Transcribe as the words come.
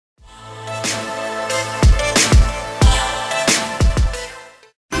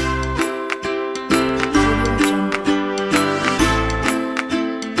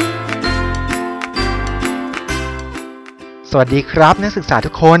สวัสดีครับนักศึกษา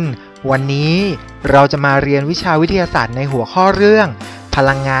ทุกคนวันนี้เราจะมาเรียนวิชาวิทยาศาสตร์ในหัวข้อเรื่องพ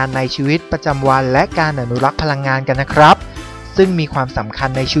ลังงานในชีวิตประจำวันและการอนุรักษ์พลังงานกันนะครับซึ่งมีความสำคัญ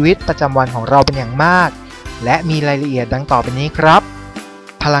ในชีวิตประจำวันของเราเป็นอย่างมากและมีรายละเอียดดังต่อไปนี้ครับ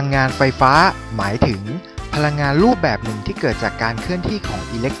พลังงานไฟฟ้าหมายถึงพลังงานรูปแบบหนึ่งที่เกิดจากการเคลื่อนที่ของ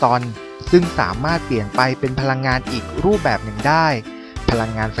อิเล็กตรอนซึ่งสามารถเปลี่ยนไปเป็นพลังงานอีกรูปแบบหนึ่งได้พลั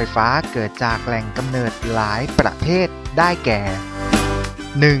งงานไฟฟ้าเกิดจากแหล่งกำเนิดหลายประเภทได้แก่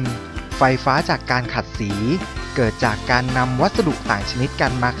 1. ไฟฟ้าจากการขัดสีเกิดจากการนำวัสดุต่างชนิดกั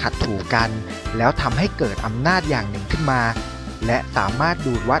นมาขัดถูกันแล้วทำให้เกิดอำนาจอย่างหนึ่งขึ้นมาและสามารถ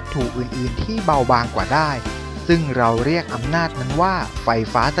ดูดวัตถุอื่นๆที่เบาบางกว่าได้ซึ่งเราเรียกอำนาจนั้นว่าไฟ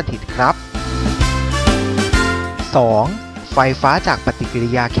ฟ้าสถิตครับ 2. ไฟฟ้าจากปฏิกิริ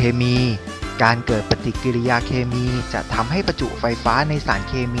ยาเคมีการเกิดปฏิกิริยาเคมีจะทำให้ประจุไฟฟ้าในสาร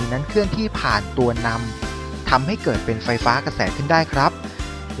เคมีนั้นเคลื่อนที่ผ่านตัวนำทำให้เกิดเป็นไฟฟ้ากระแสขึ้นได้ครับ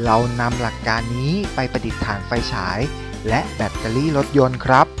เรานำหลักการนี้ไปประดิษฐานไฟฉายและแบตเตอรี่รถยนต์ค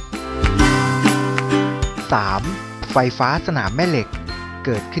รับ 3. ไฟฟ้าสนามแม่เหล็กเ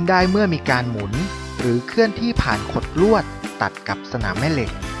กิดขึ้นได้เมื่อมีการหมุนหรือเคลื่อนที่ผ่านขดลวดตัดกับสนามแม่เหล็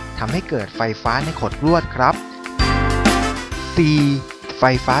กทำให้เกิดไฟฟ้าในขดลวดครับ 4. ไ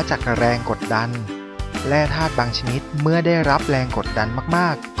ฟฟ้าจากแรงกดดันแร่ธาตุบางชนิดเมื่อได้รับแรงกดดันมา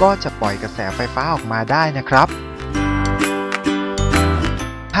กๆก็จะปล่อยกระแสไฟฟ้าออกมาได้นะครับ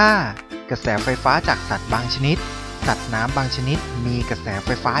 5. กระแสไฟฟ้าจากสัตว์บางชนิดสัตว์น้ำบางชนิดมีกระแสไฟ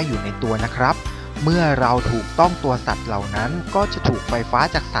ฟ้าอยู่ในตัวนะครับเมื่อเราถูกต้องตัวสัตว์เหล่านั้นก็จะถูกไฟฟ้า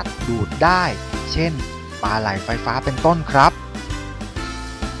จากสัตว์ดูดได้เช่นปลาไหลไฟฟ้าเป็นต้นครับ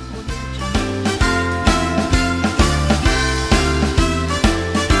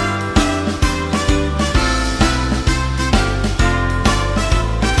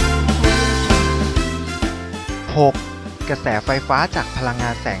 6. กระแสไฟฟ้าจากพลังงา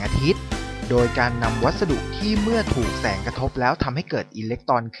นแสงอาทิตย์โดยการนำวัสดุที่เมื่อถูกแสงกระทบแล้วทำให้เกิดอิเล็กต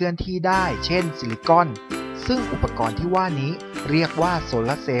รอนเคลื่อนที่ได้เช่นซิลิคอนซึ่งอุปกรณ์ที่ว่านี้เรียกว่าโซล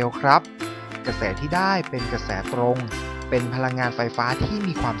าร์เซลล์ครับกระแสที่ได้เป็นกระแสตรงเป็นพลังงานไฟฟ้าที่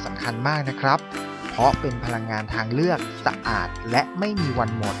มีความสำคัญมากนะครับเพราะเป็นพลังงานทางเลือกสะอาดและไม่มีวั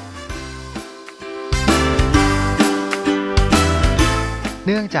นหมดเ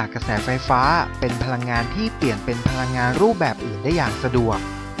นื่องจากกระแสไฟฟ้าเป็นพลังงานที่เปลี่ยนเป็นพลังงานรูปแบบอื่นได้อย่างสะดวก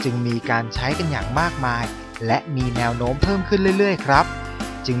จึงมีการใช้กันอย่างมากมายและมีแนวโน้มเพิ่มขึ้นเรื่อยๆครับ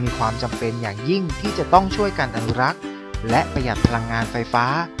จึงมีความจำเป็นอย่างยิ่งที่จะต้องช่วยกันอนุรักษ์และประหยัดพลังงานไฟฟ้า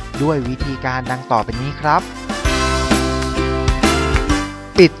ด้วยวิธีการดังต่อไปนี้ครับ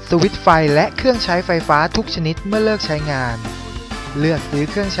ปิดสวิตช์ไฟและเครื่องใช้ไฟฟ้าทุกชนิดเมื่อเลิกใช้งานเลือกซื้อ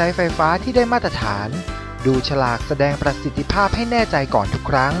เครื่องใช้ไฟฟ้าที่ได้มาตรฐานดูฉลากแสดงประสิทธิภาพให้แน่ใจก่อนทุก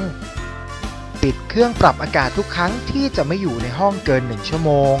ครั้งปิดเครื่องปรับอากาศทุกครั้งที่จะไม่อยู่ในห้องเกิน1ชั่วโ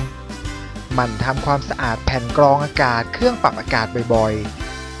มงหมั่นทำความสะอาดแผ่นกรองอากาศเครื่องปรับอากาศบ่อย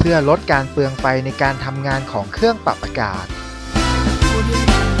ๆเพื่อลดการเปลืองไฟในการทำงานของเครื่องปรับอากาศ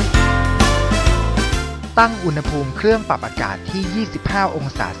ตั้งอุณหภูมิเครื่องปรับอากาศที่25อง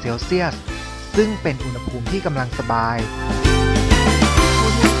ศาเซลเซียสซึ่งเป็นอุณหภูมิที่กำลังสบาย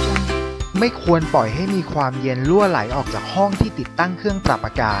ไม่ควรปล่อยให้มีความเย็นรั่วไหลออกจากห้องที่ติดตั้งเครื่องปรับอ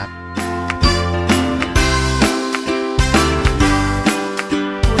ากาศ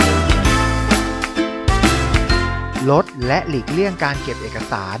ลดและหลีกเลี่ยงการเก็บเอก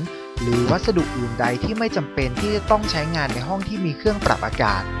สารหรือวัสดุอื่นใดที่ไม่จำเป็นที่จะต้องใช้งานในห้องที่มีเครื่องปรับอาก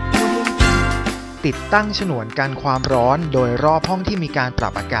าศติดตั้งฉนวนกันความร้อนโดยรอบห้องที่มีการปรั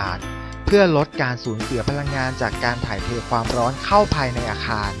บอากาศเพื่อลดการสูญเสียพลังงานจากการถ่ายเทความร้อนเข้าภายในอาค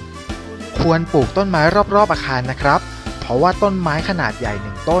ารควรปลูกต้นไม้รอบๆอาคารนะครับเพราะว่าต้นไม้ขนาดใหญ่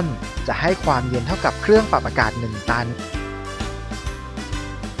1ต้นจะให้ความเย็นเท่ากับเครื่องปรับอากาศ1ตัน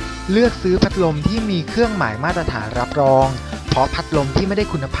เลือกซื้อพัดลมที่มีเครื่องหมายมาตรฐานรับรองเพราะพัดลมที่ไม่ได้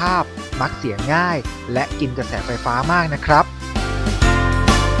คุณภาพมักเสียง่ายและกินกระแสไฟฟ้ามากนะครับ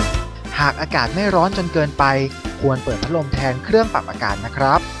หากอากาศไม่ร้อนจนเกินไปควรเปิดพัดลมแทนเครื่องปรับอากาศนะค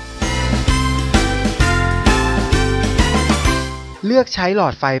รับเลือกใช้หลอ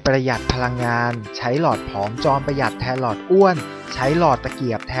ดไฟประหยัดพลังงานใช้หลอดผอมจอมประหยัดแทนหลอดอ้วนใช้หลอดตะเ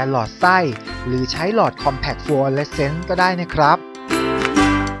กียบแทนหลอดไส้หรือใช้หลอด Compact Fluorescent ก็ได้นะครับ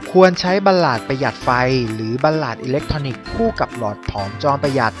ควรใช้บัลลาดประหยัดไฟหรือบัลลาดอิเล็กทรอนิกส์คู่กับหลอดผอมจอมปร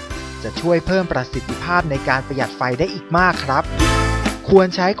ะหยัดจะช่วยเพิ่มประสิทธิภาพในการประหยัดไฟได้อีกมากครับควร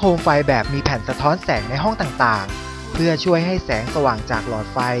ใช้โคมไฟแบบมีแผ่นสะท้อนแสงในห้องต่างๆเพื่อช่วยให้แสงสว่างจากหลอด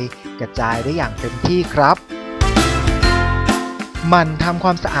ไฟกระจายได้อย่างเต็มที่ครับหมั่นทำคว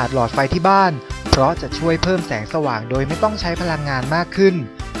ามสะอาดหลอดไฟที่บ้านเพราะจะช่วยเพิ่มแสงสว่างโดยไม่ต้องใช้พลังงานมากขึ้น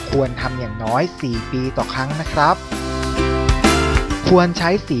ควรทำอย่างน้อย4 ปีต่อครั้งนะครับ ควรใ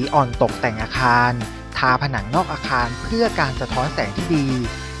ช้สีอ่อนตกแต่งอาคารทาผนังนอกอาคารเพื่อการสะท้อนแสงที่ดี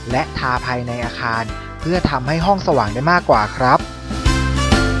และทาภายในอาคารเพื่อทำให้ห้องสว่างได้มากกว่าครับ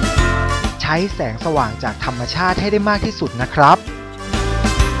ใช้แสงสว่างจากธรรมชาติให้ได้มากที่สุดนะครับ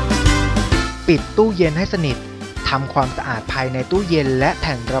ปิดตู้เย็นให้สนิททำความสะอาดภายในตู้เย็นและแ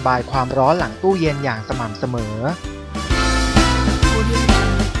ผ่นระบายความร้อนหลังตู้เย็นอย่างสม่ำเสมอ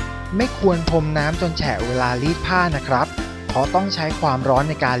ไม่ควรพรมน้ำจนแฉะเวลารีดผ้านะครับเพราะต้องใช้ความร้อน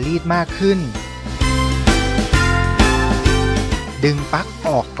ในการรีดมากขึ้นดึงปลั๊กอ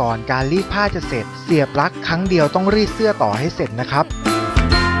อกก่อนการรีดผ้าจะเสร็จเสียบปลั๊กครั้งเดียวต้องรีดเสื้อต่อให้เสร็จนะครับ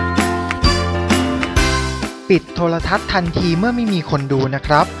ปิดโทรทัศน์ทันทีเมื่อไม่มีคนดูนะค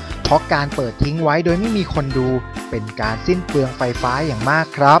รับเพราะการเปิดทิ้งไว้โดยไม่มีคนดูเป็นการสิ้นเปลืองไฟฟ้าอย่างมาก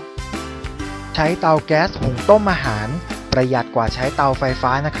ครับใช้เตาแก๊สหุงต้มอาหารประหยัดกว่าใช้เตาไฟฟ้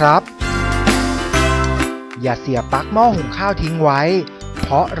านะครับอย่าเสียบปลั๊กหม้อหุงข้าวทิ้งไว้เพ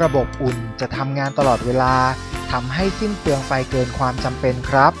ราะระบบอุ่นจะทำงานตลอดเวลาทำให้สิ้นเปลืองไฟเกินความจำเป็น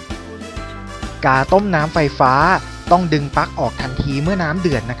ครับกาต้มน้ำไฟฟ้าต้องดึงปลั๊กออกทันทีเมื่อน้ำเ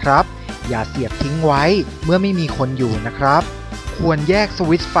ดือดนะครับอย่าเสียบทิ้งไว้เมื่อไม่มีคนอยู่นะครับควรแยกส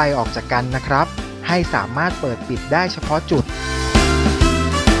วิตช์ไฟออกจากกันนะครับให้สามารถเปิดปิดได้เฉพาะจุด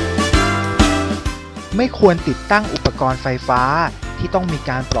ไม่ควรติดตั้งอุปกรณ์ไฟฟ้าที่ต้องมี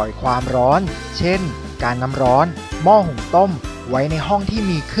การปล่อยความร้อนเช่นการน้ำร้อนหม้อหุงต้มไว้ในห้องที่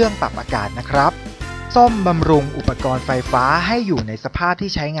มีเครื่องปรับอากาศนะครับซ่อมบำรุงอุปกรณ์ไฟฟ้าให้อยู่ในสภาพที่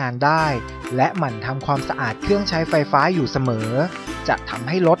ใช้งานได้และหมั่นทำความสะอาดเครื่องใช้ไฟฟ้าอยู่เสมอจะทำใ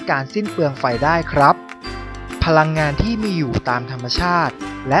ห้ลดการสิ้นเปลืองไฟได้ครับพลังงานที่มีอยู่ตามธรรมชาติ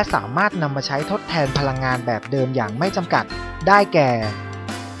และสามารถนำมาใช้ทดแทนพลังงานแบบเดิมอย่างไม่จำกัดได้แก่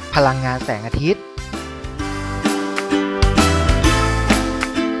พลังงานแสงอาทิตย์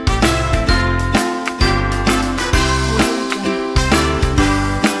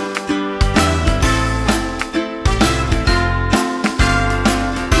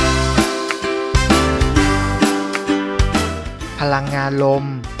พลังงานลม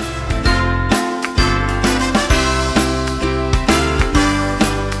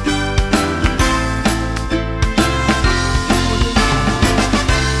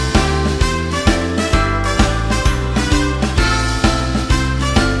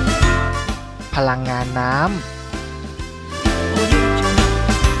พลังงานน้ำ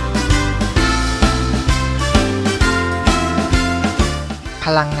พ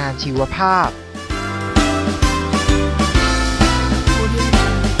ลังงานชีวภาพ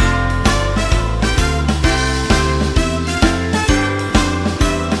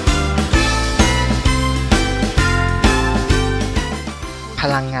พ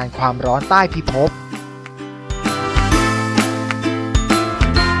ลังงานความร้อนใต้พิภพ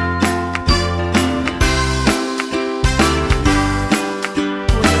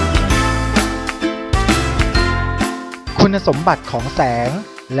คุณสมบัติของแสง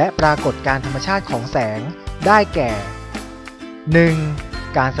และปรากฏการณ์ธรรมชาติของแสงได้แก่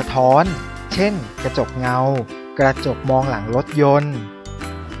 1. การสะท้อนเช่นกระจกเงากระจกมองหลังรถยนต์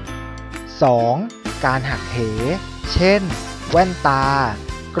 2. การหักเหเช่นแว่นตา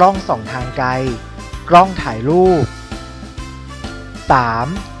กล้องส่องทางไกลกล้องถ่ายรูป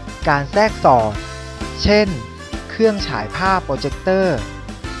 3. การแทรกสอดเช่นเครื่องฉายภาพโปรเจคเตอร์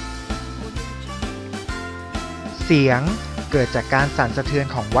เสียงเกิดจากการสั่นสะเทือน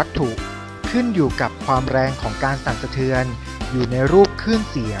ของวัตถุขึ้นอยู่กับความแรงของการสั่นสะเทือนอยู่ในรูปคลื่น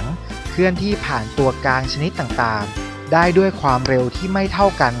เสียงเคลื่อนที่ผ่านตัวกลางชนิดต่างๆได้ด้วยความเร็วที่ไม่เท่า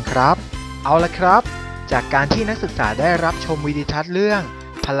กันครับเอาละครับจากการที่นักศึกษาได้รับชมวิดีทัศน์เรื่อง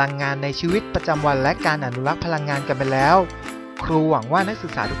พลังงานในชีวิตประจำวันและการอนุรักษ์พลังงานกันไปแล้วครูหวังว่านักศึ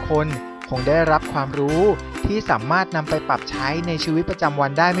กษาทุกคนคงได้รับความรู้ที่สามารถนำไปปรับใช้ในชีวิตประจำวั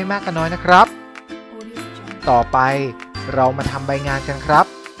นได้ไม่มากก็น้อยนะครับต่อไปเรามาทำใบงานกันครั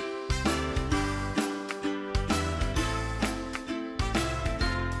บ